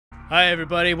Hi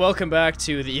everybody, welcome back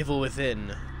to The Evil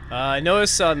Within. I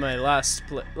noticed on my last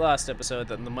episode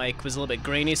that the mic was a little bit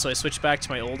grainy, so I switched back to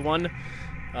my old one.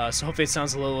 So hopefully it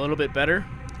sounds a little bit better.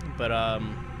 But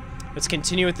let's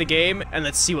continue with the game, and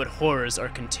let's see what horrors are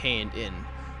contained in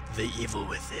The Evil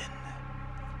Within.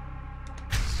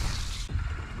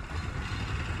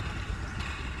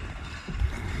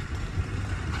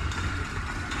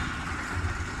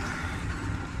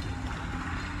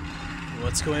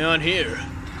 What's going on here?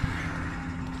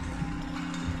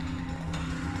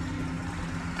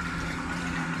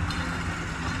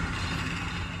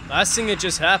 Last thing that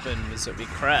just happened is that we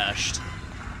crashed.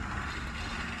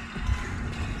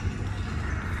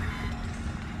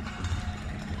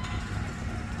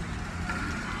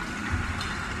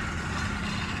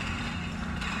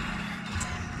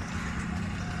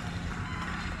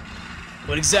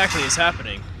 What exactly is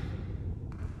happening?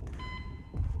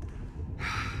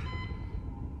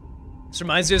 This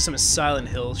reminds me of some Silent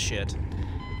Hill shit.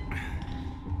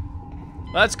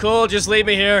 That's cool, just leave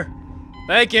me here.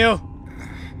 Thank you.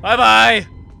 Bye-bye!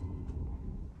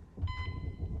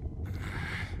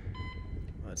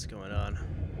 What's going on?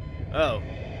 Oh,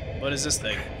 what is this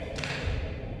thing?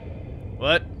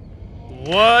 What?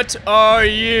 What are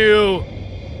you?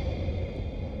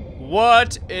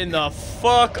 What in the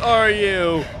fuck are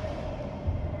you?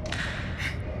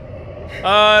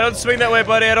 Don't swing that way,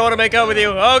 buddy. I don't want to make out with you.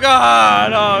 Oh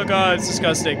god! Oh god, it's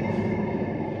disgusting.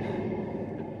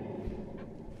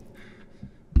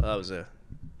 Well, that was a...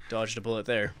 dodged a bullet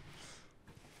there.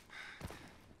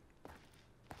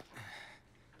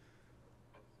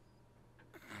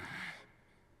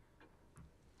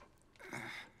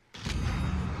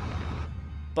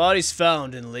 Bodies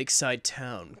found in Lakeside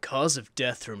Town. Cause of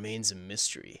death remains a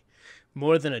mystery.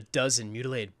 More than a dozen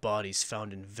mutilated bodies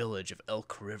found in village of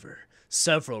Elk River.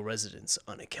 Several residents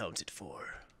unaccounted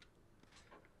for.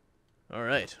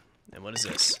 Alright. And what is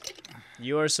this?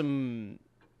 You are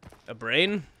a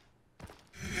brain?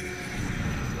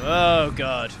 Oh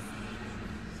god.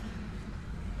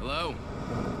 Hello?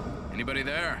 Anybody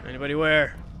there? Anybody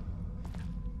where?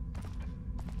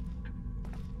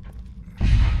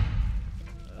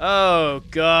 Oh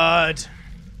god.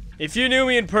 If you knew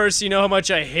me in person, you know how much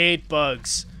I hate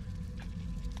bugs.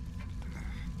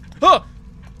 Oh!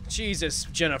 Jesus,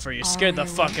 Jennifer, you scared the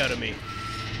fuck out of me.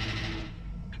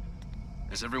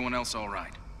 Is everyone else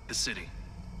alright? The city?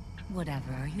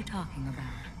 Whatever are you talking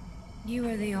about? You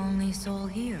are the only soul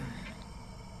here.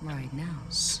 Right now.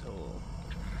 Soul.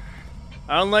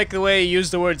 I don't like the way you use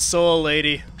the word soul,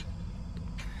 lady.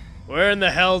 Where in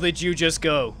the hell did you just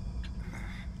go?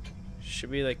 Should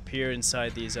we, like, peer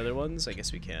inside these other ones? I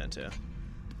guess we can't,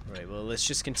 Alright, well, let's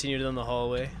just continue down the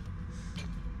hallway.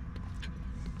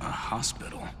 A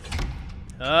hospital?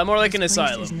 More like an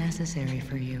asylum. This place is necessary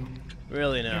for you.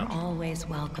 Really now. You're always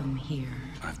welcome here.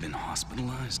 I've been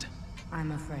hospitalized.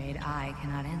 I'm afraid I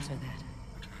cannot answer that.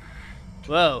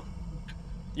 Well,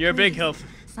 you're a big help.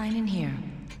 Sign in here.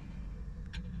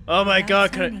 Oh my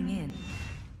god, Signing in.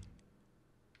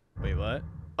 Wait, what?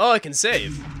 Oh, I can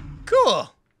save.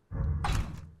 Cool.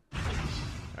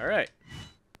 Alright.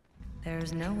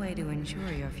 There's no way to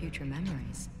ensure your future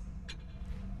memories.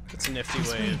 That's a nifty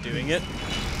way of doing it.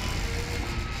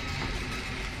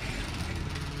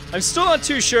 I'm still not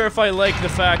too sure if I like the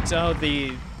fact how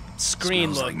the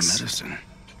screen Smells looks. like medicine.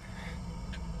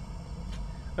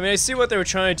 I mean, I see what they were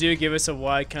trying to do, give us a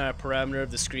wide kind of parameter of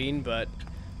the screen, but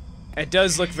it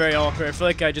does look very awkward. I feel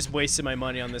like I just wasted my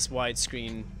money on this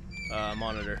widescreen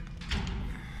monitor.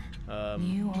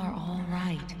 You are all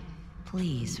right.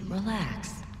 Please,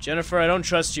 relax. Jennifer, I don't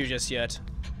trust you just yet.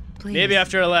 Please. Maybe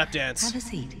after a lap dance. Have a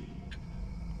seat.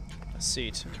 A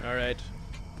seat. Alright.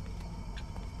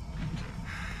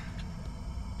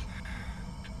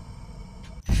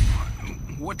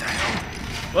 What the hell?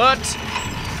 What?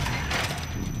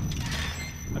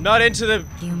 I'm not into the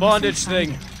You bondage mustn't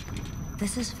thing. fight it.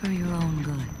 This is for your own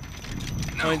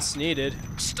good. No. Points needed.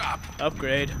 Stop.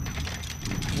 Upgrade.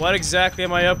 What exactly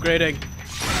am I upgrading?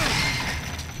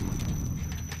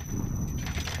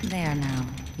 There now.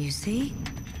 You see?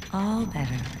 All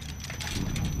better.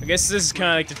 I guess this is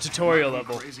kind of like the tutorial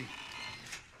level. Crazy.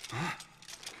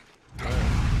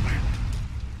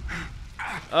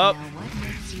 Oh, Now what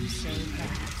makes you say that?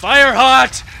 fire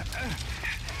hot!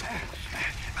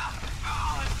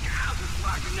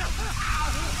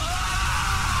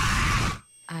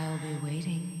 I'll be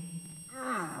waiting.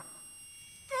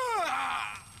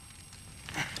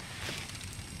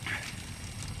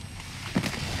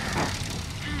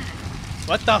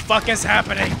 What the fuck is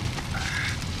happening?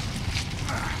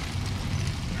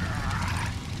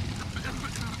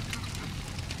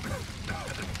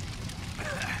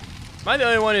 Am I the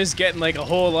only one who's getting like a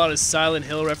whole lot of Silent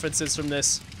Hill references from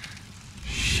this?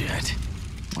 Shit.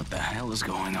 What the hell is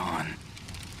going on?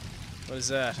 What is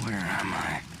that? Where am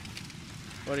I?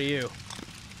 What are you?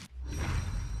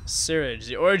 Syringe.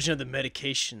 The origin of the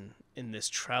medication in this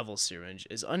travel syringe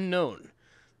is unknown,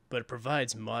 but it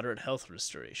provides moderate health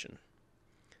restoration.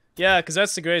 Yeah, because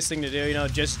that's the greatest thing to do, you know,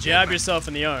 just jab yourself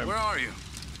in the arm. Where are you?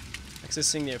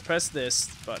 Accessing the press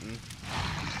this button.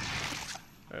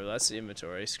 Alright, well, that's the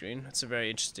inventory screen. That's a very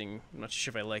interesting. I'm not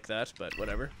sure if I like that, but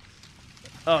whatever.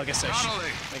 Oh, I guess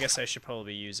I should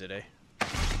probably use it, eh?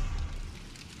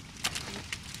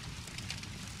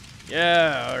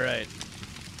 Yeah, alright.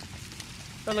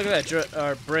 Oh, look at that.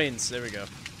 Our brains. There we go.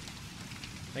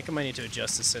 I think I might need to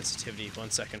adjust the sensitivity. 1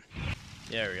 second.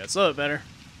 Yeah, there we go. It's a little bit better.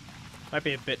 Might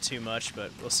be a bit too much,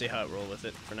 but we'll see how it roll with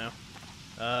it for now.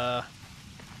 I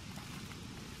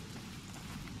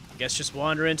guess just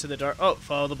wander into the dark. Oh,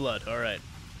 follow the blood. Alright.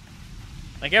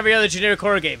 Like every other generic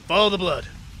horror game, follow the blood.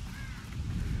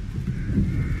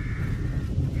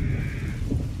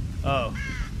 Oh.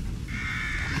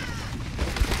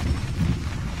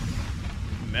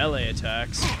 Melee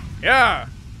attacks. Yeah!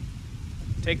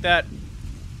 Take that.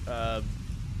 I'm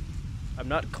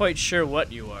not quite sure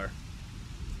what you are.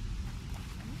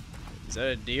 Is that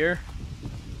a deer?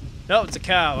 No, it's a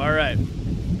cow. Alright.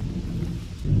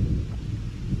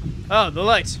 Oh, the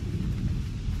light.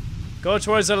 Go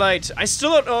towards the light. I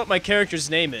still don't know what my character's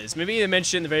name is. Maybe they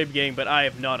mentioned it in the very beginning, but I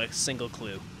have not a single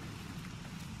clue.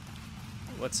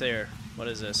 What's there? What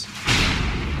is this?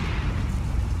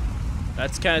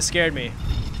 That's kind of scared me.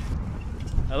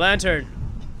 A lantern.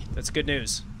 That's good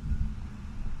news.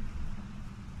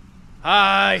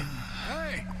 Hi!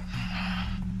 Hey!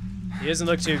 He doesn't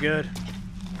look too good.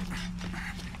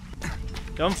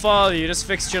 Don't follow you, just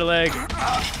fixed your leg.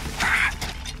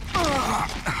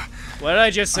 What did I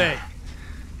just say?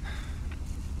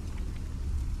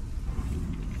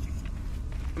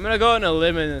 I'm gonna go on a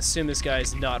limb and assume this guy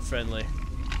is not friendly.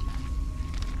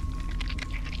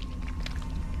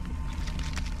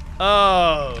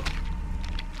 Oh.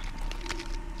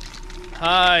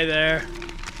 Hi there.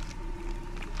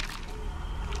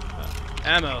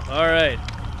 Ammo, alright.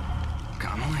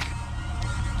 Connolly?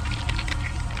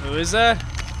 Who is that?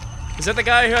 Is that the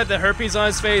guy who had the herpes on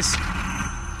his face?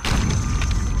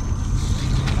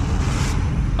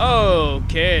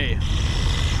 Okay.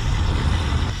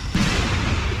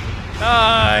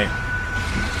 Hi.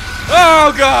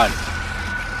 Oh god.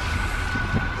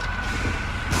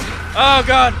 Oh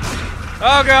god.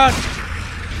 Oh god.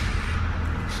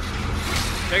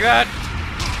 Take that.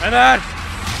 And that.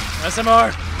 And some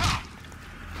more.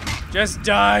 Just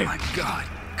die. Oh my god,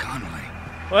 Connolly.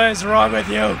 What is wrong with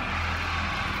you?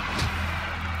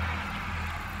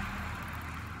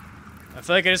 I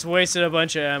feel like I just wasted a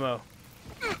bunch of ammo.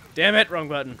 Damn it, wrong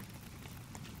button.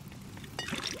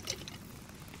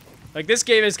 Like, this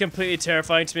game is completely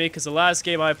terrifying to me because the last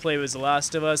game I played was The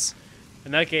Last of Us,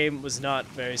 and that game was not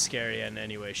very scary in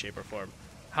any way, shape, or form.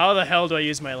 How the hell do I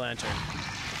use my lantern?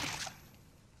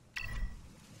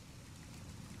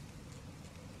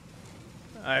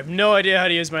 I have no idea how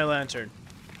to use my lantern.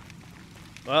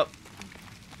 Well,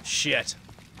 shit.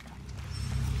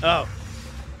 Oh.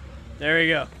 There we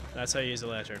go. That's how you use a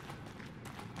lantern.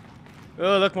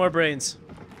 Oh, look, more brains.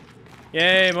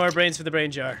 Yay, more brains for the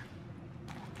brain jar.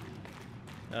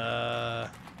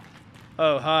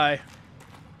 Oh, hi.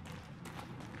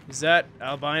 Is that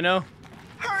albino?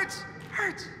 Hurts!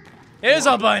 Hurts! It is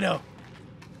albino!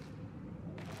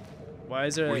 Why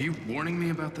is there Were you warning me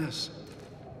about this?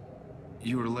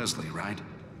 You were Leslie, right?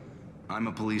 I'm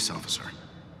a police officer.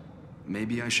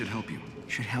 Maybe I should help you.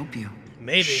 Should help you.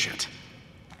 Maybe. Shit.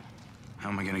 How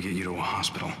am I gonna get you to a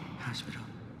hospital? Hospital.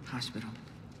 Hospital.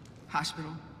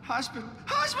 Hospital. Hospital.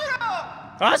 Hospital!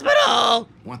 Hospital!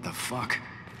 What the fuck?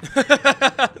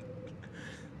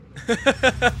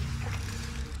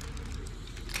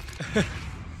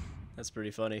 That's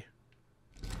pretty funny.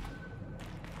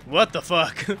 What the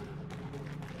fuck?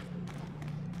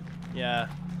 Yeah.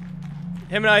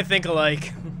 Him and I think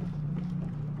alike.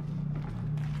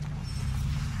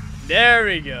 There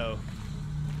we go.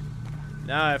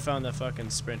 Now I found the fucking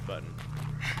sprint button.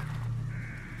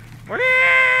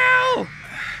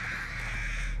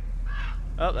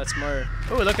 Oh, that's more.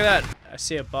 Oh, look at that. I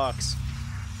see a box.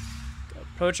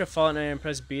 Approach a fallen enemy and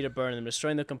press B to burn them,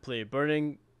 destroying them completely.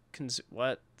 Burning.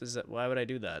 What does that? Why would I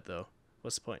do that though?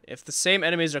 What's the point? If the same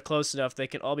enemies are close enough, they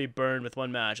can all be burned with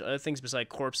one match. Other things besides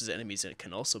corpses and enemies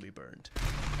can also be burned.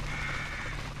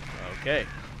 Okay.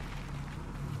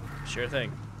 Sure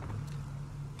thing.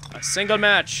 A single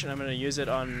match, and I'm gonna use it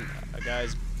on a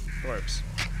guy's corpse.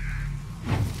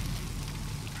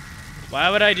 Why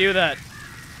would I do that?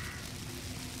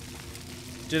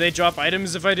 Do they drop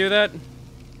items if I do that?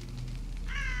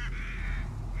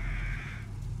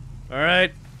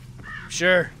 Alright.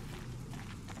 Sure.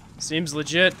 Seems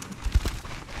legit.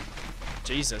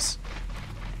 Jesus.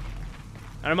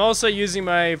 And I'm also using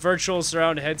my virtual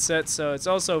surround headset, so it's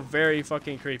also very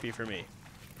fucking creepy for me.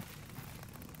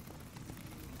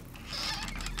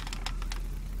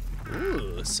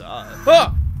 Ooh, saw.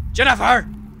 Oh! Jennifer!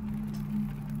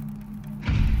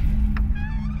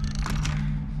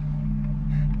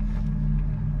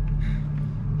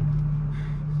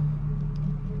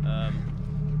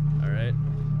 Alright.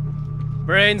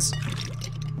 Brains!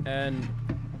 And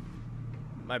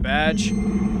my badge.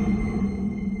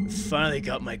 Finally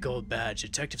got my gold badge,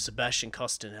 Detective Sebastian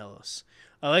Costanelos.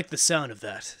 I like the sound of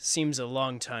that. Seems a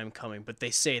long time coming, but they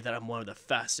say that I'm one of the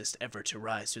fastest ever to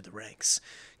rise through the ranks.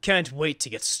 Can't wait to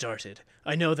get started.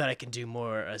 I know that I can do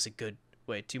more as a good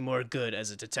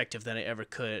as a detective than I ever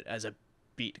could as a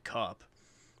beat cop.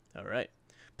 Alright.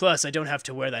 Plus, I don't have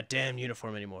to wear that damn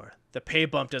uniform anymore. The pay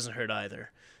bump doesn't hurt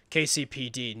either.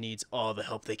 KCPD needs all the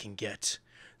help they can get.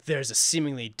 There's a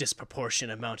seemingly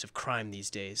disproportionate amount of crime these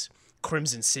days.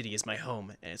 Crimson City is my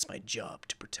home, and it's my job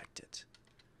to protect it.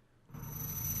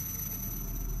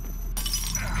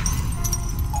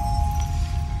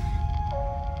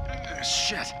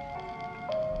 Shit.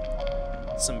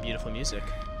 Some beautiful music.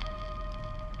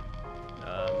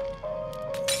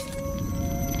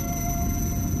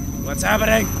 What's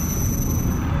happening?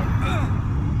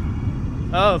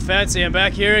 Oh, fancy, I'm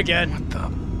back here again. What the?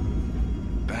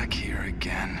 Back here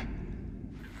again?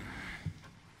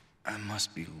 I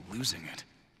must be losing it.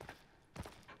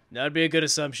 That'd be a good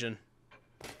assumption.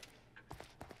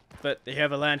 But you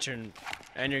have a lantern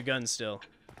and your gun still.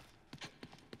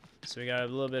 So we got a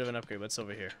little bit of an upgrade. What's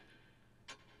over here?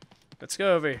 Let's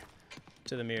go over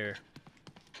to the mirror.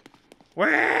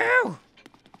 Wow!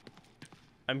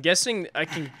 I'm guessing I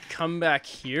can come back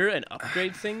here and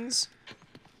upgrade things?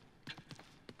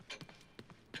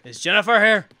 Is Jennifer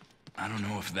here? I don't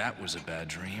know if that was a bad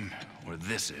dream, or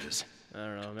this is. I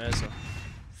don't know, man. So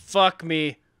fuck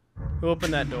me. Who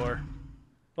opened that door?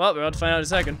 Well, we're about to find out in a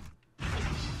second.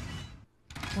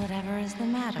 Whatever is the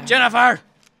matter? Jennifer!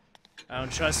 I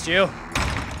don't trust you.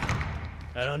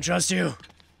 I don't trust you.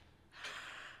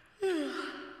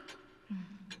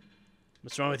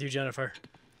 What's wrong with you, Jennifer?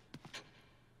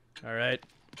 Alright.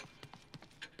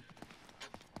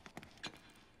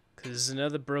 Because there's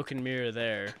another broken mirror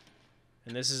there.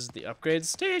 And this is the upgrade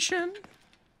station.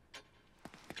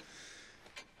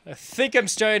 I think I'm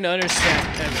starting to understand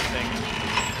everything.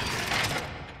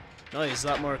 Oh, he's a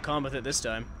lot more calm with it this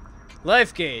time.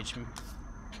 Life gauge.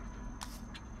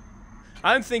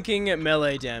 I'm thinking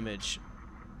melee damage.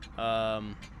 I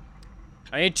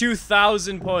need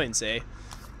 2,000 points, eh?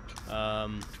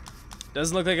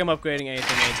 Doesn't look like I'm upgrading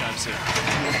anything anytime soon.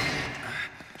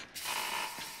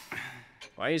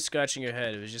 Why are you scratching your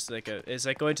head? It was just like it's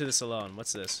like going to the salon.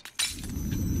 What's this?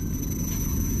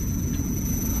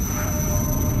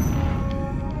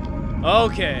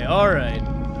 Okay, alright.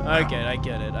 I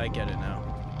get it now.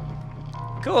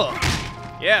 Cool.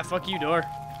 Yeah, fuck you, door.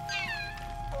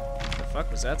 What the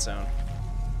fuck was that sound?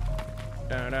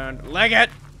 Leg it!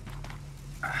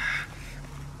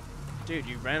 Dude,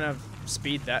 you ran out of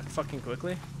speed that fucking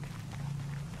quickly?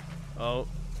 Oh.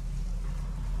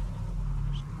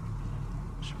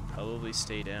 Should probably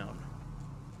stay down.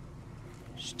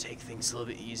 Should take things a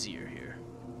little bit easier here.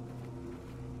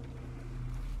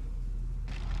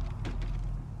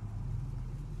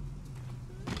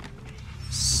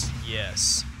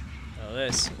 Yes. Oh,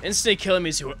 this. Instant kill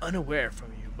enemies who are unaware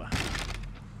from you behind.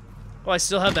 Oh, I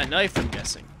still have that knife, I'm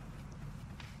guessing.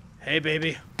 Hey,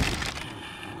 baby.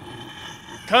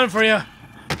 Coming for you.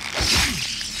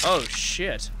 Oh,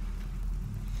 shit.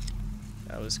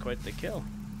 That was quite the kill.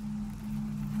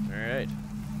 Alright.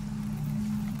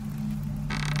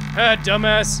 Ah,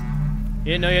 dumbass! You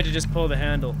didn't know you had to just pull the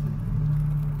handle.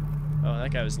 Oh,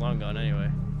 that guy was long gone anyway.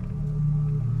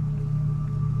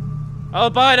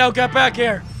 Albino, get back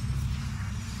here!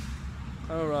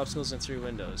 Oh, obstacles and 3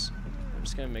 windows. I'm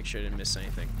just gonna make sure I didn't miss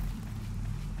anything.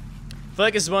 I feel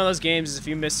like this is one of those games, if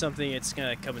you miss something, it's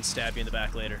gonna come and stab you in the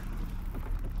back later.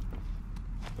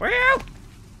 Wow!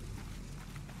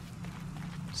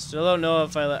 Still don't know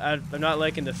if I'm not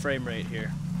liking the frame rate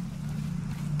here.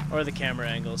 Or the camera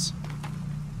angles.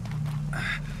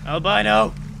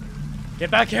 Albino!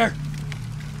 Get back here!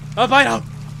 Albino!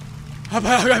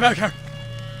 Albino, get back here!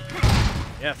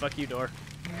 Yeah, fuck you, door.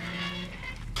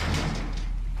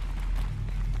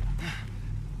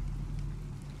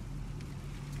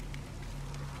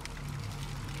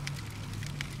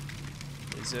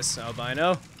 Is this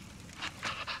albino?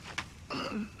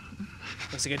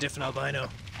 Looks like a different albino.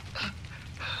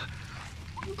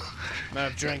 I'm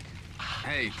out of drink.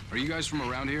 Hey, are you guys from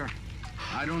around here?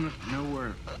 I don't know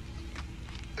where.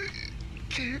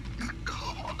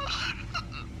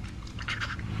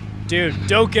 Dude,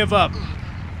 don't give up.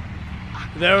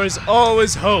 There is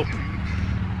always hope.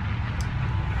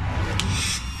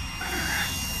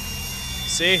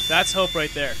 See? That's hope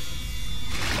right there.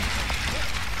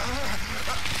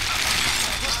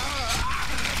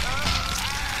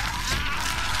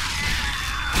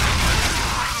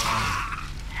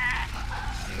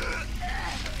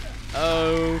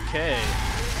 Okay.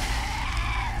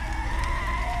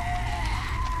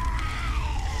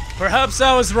 Perhaps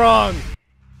I was wrong.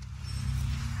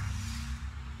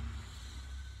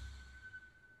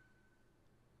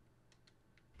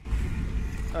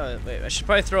 Oh, wait, I should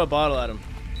probably throw a bottle at him.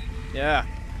 Yeah.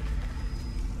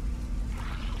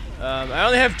 I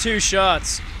only have 2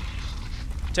 shots.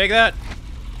 Take that.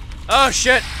 Oh,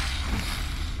 shit.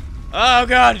 Oh,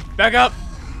 God. Back up.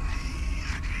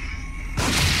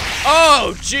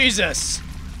 Oh, Jesus.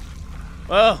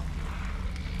 Well.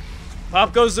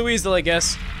 Pop goes the weasel, I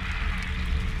guess.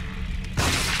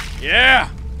 Yeah.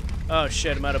 Oh,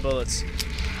 shit. I'm out of bullets.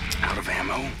 Out of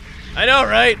ammo? I know,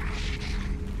 right?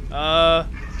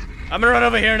 I'm gonna run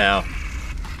over here now.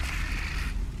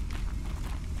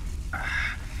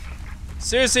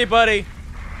 Seriously, buddy.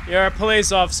 You're a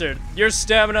police officer. Your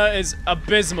stamina is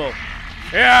abysmal.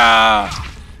 Yeah!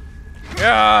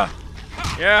 Yeah!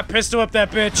 Yeah, pistol whip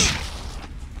that bitch.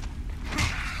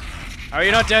 Are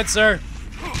you not dead, sir?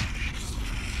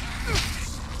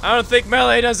 I don't think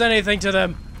melee does anything to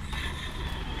them.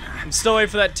 I'm still waiting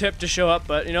for that tip to show up,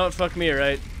 but you know what? Fuck me,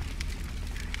 right?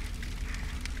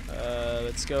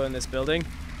 Let's go in this building.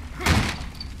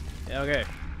 Yeah, okay.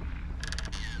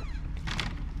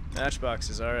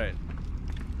 Matchboxes, alright.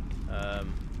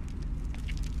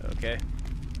 Okay.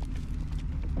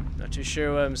 Not too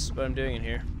sure what I'm doing in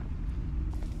here.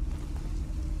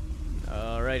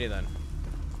 Alrighty then.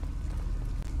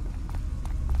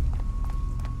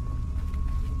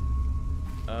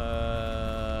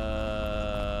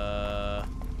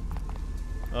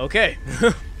 Okay.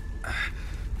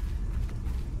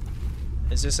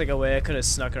 Is this like a way I could have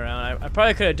snuck around? I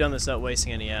probably could have done this without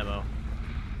wasting any ammo.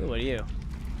 Ooh, what are you?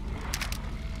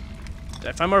 Did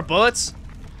I find more bullets?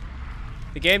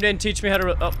 The game didn't teach me how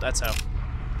to oh, that's how.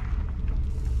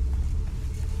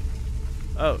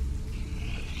 Oh.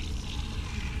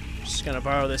 Just gonna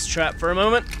borrow this trap for a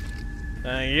moment.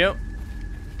 Thank you.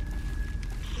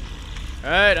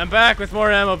 Alright, I'm back with more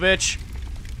ammo, bitch.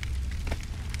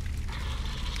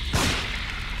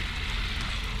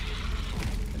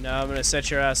 And now I'm gonna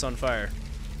set your ass on fire.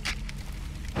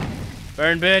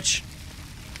 Burn, bitch.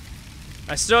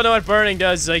 I still don't know what burning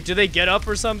does. Like, do they get up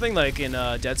or something? Like in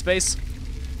Dead Space?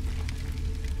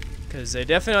 Because they're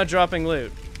definitely not dropping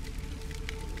loot.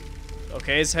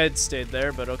 Okay, his head stayed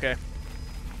there, but okay.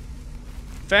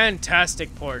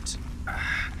 Fantastic port.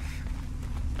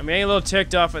 I'm getting a little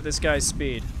ticked off at this guy's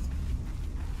speed.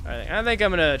 Alright, I think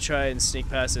I'm gonna try and sneak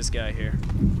past this guy here.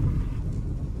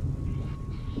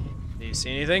 Do you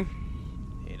see anything?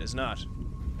 He does not.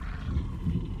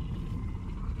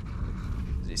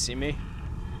 Does he see me?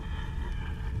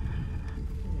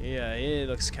 Yeah, he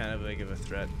looks kind of big of a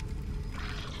threat.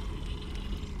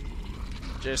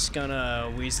 Just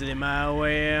gonna weasel my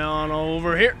way on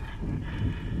over here.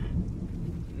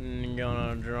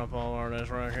 Gonna drop all of this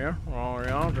right here. Oh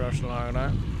yeah, just like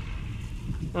that.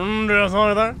 Just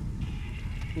like that.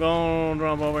 Gonna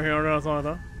drop over here just like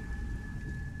that.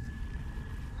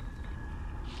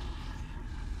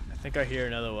 I think I hear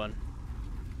another one.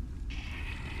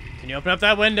 Can you open up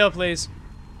that window, please?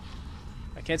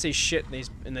 I can't see shit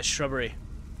in this shrubbery.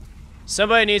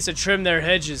 Somebody needs to trim their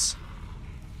hedges.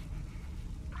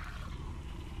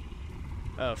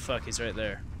 Oh fuck, he's right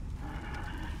there.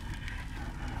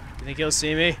 You think he'll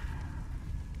see me?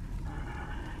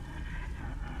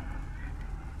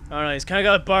 I don't know, he's kind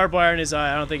of got barbed wire in his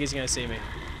eye. I don't think he's gonna see me.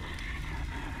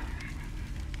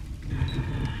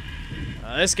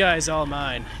 This guy's all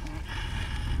mine.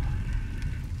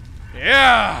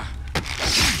 Yeah!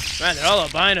 Man, they're all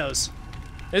albinos.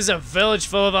 This is a village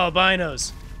full of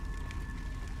albinos.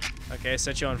 Okay,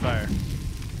 set you on fire.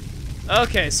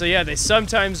 Okay, so yeah, they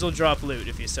sometimes will drop loot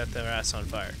if you set their ass on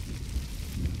fire.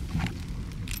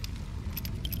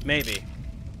 Maybe.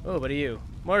 Oh, what are you?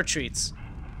 More treats.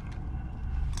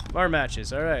 More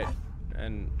matches, alright.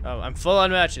 And, oh, I'm full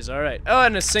on matches, alright. Oh,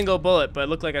 and a single bullet, but it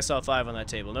looked like I saw 5 on that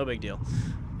table. No big deal.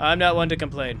 I'm not one to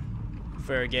complain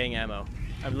for getting ammo.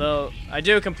 I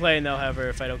do complain, though, however,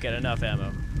 if I don't get enough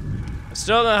ammo. I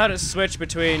still don't know how to switch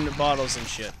between bottles and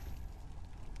shit.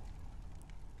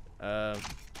 How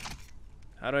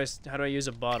do I use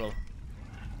a bottle?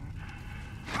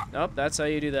 Nope, that's how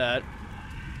you do that.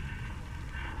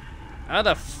 How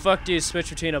the fuck do you switch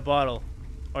between a bottle?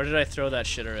 Or did I throw that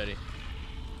shit already?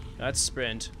 That's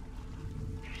sprint.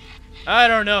 I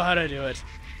don't know how to do it.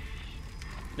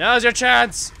 Now's your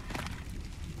chance!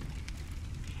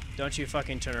 Don't you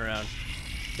fucking turn around.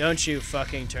 Don't you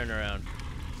fucking turn around.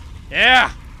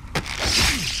 Yeah!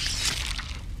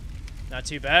 Not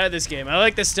too bad at this game. I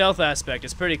like the stealth aspect.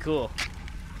 It's pretty cool.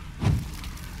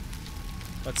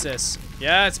 What's this?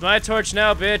 Yeah, it's my torch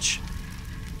now, bitch.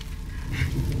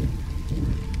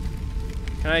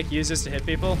 Can I use this to hit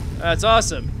people? That's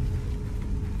awesome.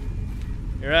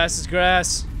 Your ass is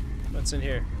grass. What's in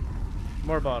here?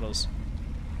 More bottles.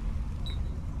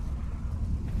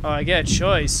 Oh, I get a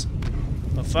choice.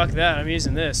 Well, fuck that. I'm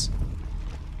using this.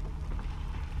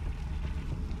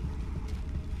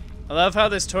 I love how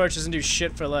this torch doesn't do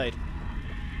shit for light.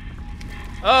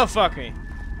 Oh, fuck me.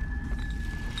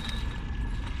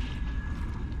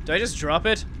 Do I just drop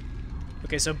it?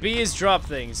 Okay, so B is drop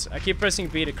things. I keep pressing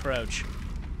B to crouch.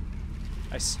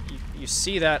 You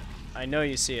see that? I know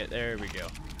you see it. There we go.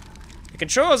 The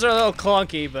controls are a little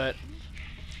clunky, but...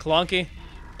 Clunky?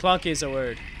 Clunky is a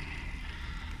word.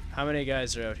 How many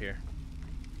guys are out here?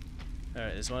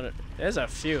 Alright, there's a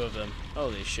few of them.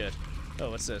 Holy shit.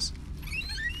 Oh, what's this?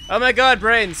 Oh my god,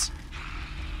 brains!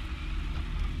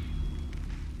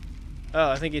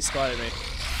 Oh, I think he spotted me.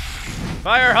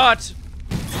 Fire hot!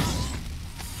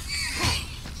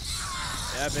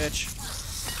 Yeah, bitch.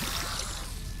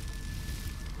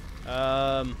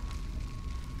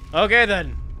 Okay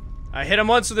then. I hit him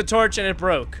once with a torch and it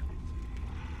broke.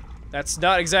 That's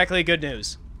not exactly good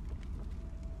news.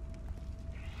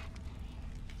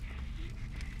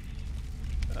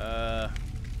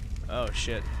 Oh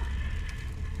shit.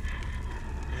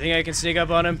 You think I can sneak up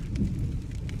on him?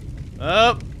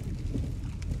 Oh!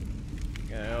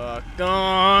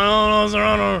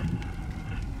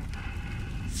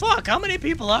 Fuck, how many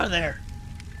people are there?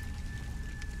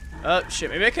 Oh shit,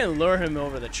 maybe I can lure him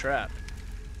over the trap.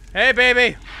 Hey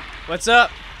baby! What's up?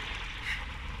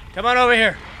 Come on over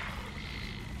here.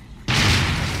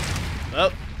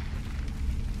 Oh.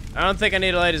 I don't think I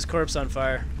need to light his corpse on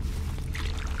fire.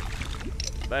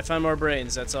 But I found more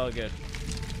brains, that's all good.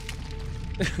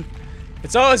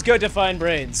 It's always good to find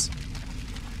brains.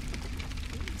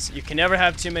 You can never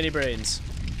have too many brains.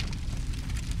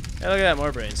 Hey, look at that,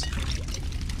 more brains.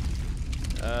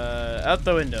 Out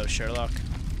the window, Sherlock.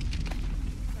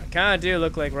 I kinda do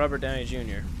look like Robert Downey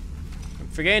Jr. I'm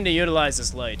forgetting to utilize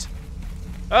this light.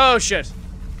 Oh, shit!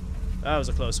 That was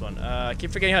a close one. I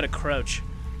keep forgetting how to crouch.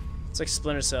 It's like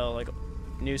Splinter Cell, like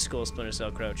new school Splinter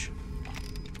Cell crouch.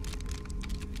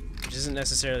 Which isn't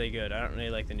necessarily good. I don't really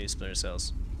like the new Splinter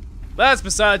Cells. But that's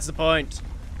besides the point.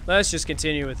 Let's just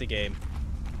continue with the game.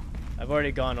 I've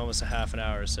already gone almost a half an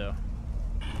hour or so.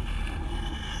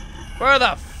 Where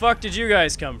the fuck did you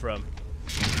guys come from?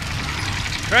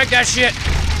 Crank that shit!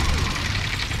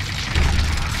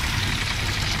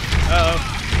 Uh-oh.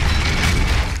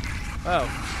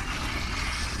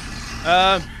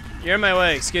 Oh. You're in my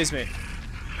way, excuse me.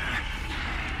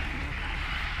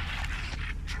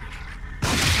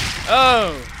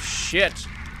 Oh, shit.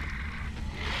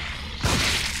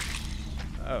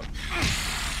 Oh.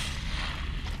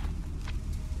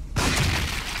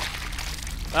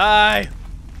 Bye!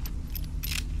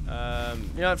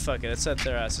 You know what, fuck it, let's set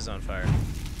their asses on fire.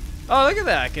 Oh, look at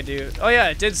that, I can do... Oh yeah,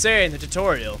 it did say in the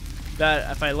tutorial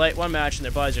that if I light one match and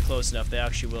their bodies are close enough, they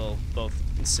actually will both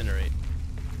incinerate.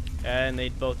 And they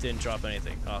both didn't drop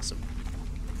anything. Awesome.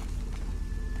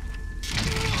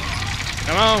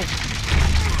 Come on!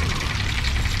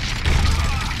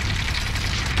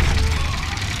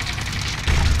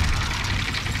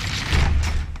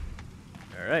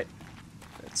 Alright.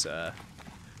 Let's,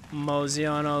 mosey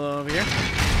on all over here.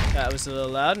 That was a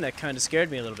little loud and that kind of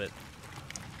scared me a little bit.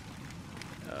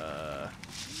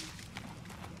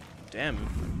 Damn,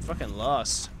 I'm fucking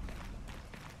lost.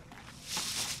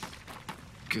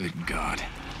 Good God.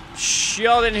 Shh,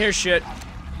 y'all didn't hear shit.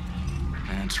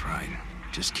 That's right.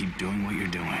 Just keep doing what you're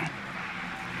doing.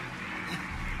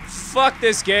 Fuck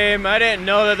this game. I didn't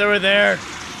know that they were there.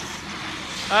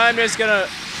 I'm just gonna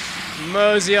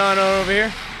mosey on over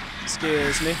here.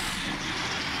 Excuse me.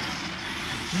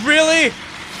 Really?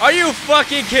 Are you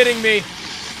fucking kidding me?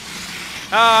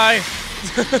 Hi.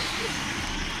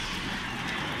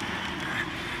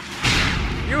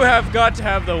 You have got to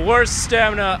have the worst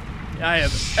stamina I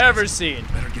have ever seen.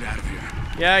 Better get out of here.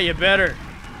 Yeah, you better.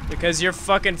 Because your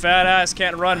fucking fat ass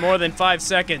can't run more than 5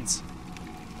 seconds.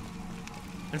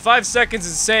 And 5 seconds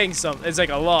is saying something. It's like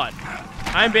a lot.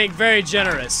 I'm being very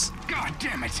generous. God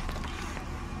damn it!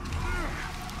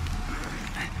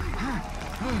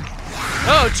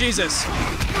 Oh, Jesus.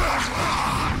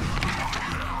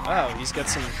 Wow, he's got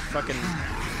some fucking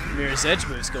Mirror's Edge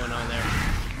moves going on there.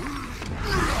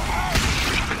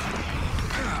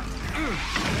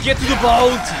 Get to the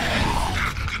boat!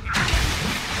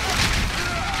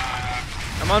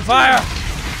 I'm on fire!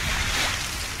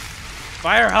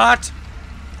 Fire hot!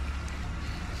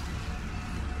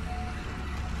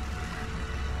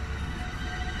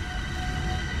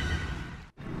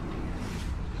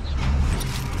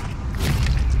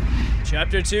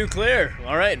 Chapter 2 clear.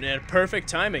 Alright, and perfect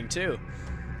timing too.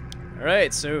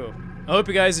 Alright, so I hope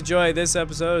you guys enjoyed this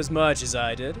episode as much as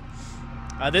I did.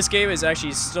 This game is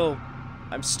actually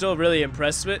I'm still really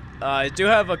impressed with it. I do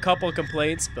have a couple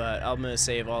complaints, but I'm gonna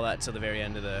save all that till the very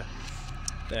end of the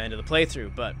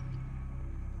playthrough. But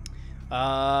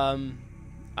I'm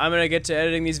gonna get to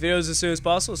editing these videos as soon as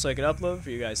possible so I can upload for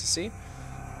you guys to see.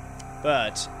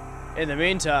 But in the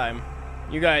meantime,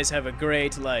 you guys have a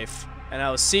great life, and I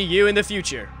will see you in the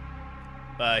future.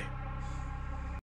 Bye.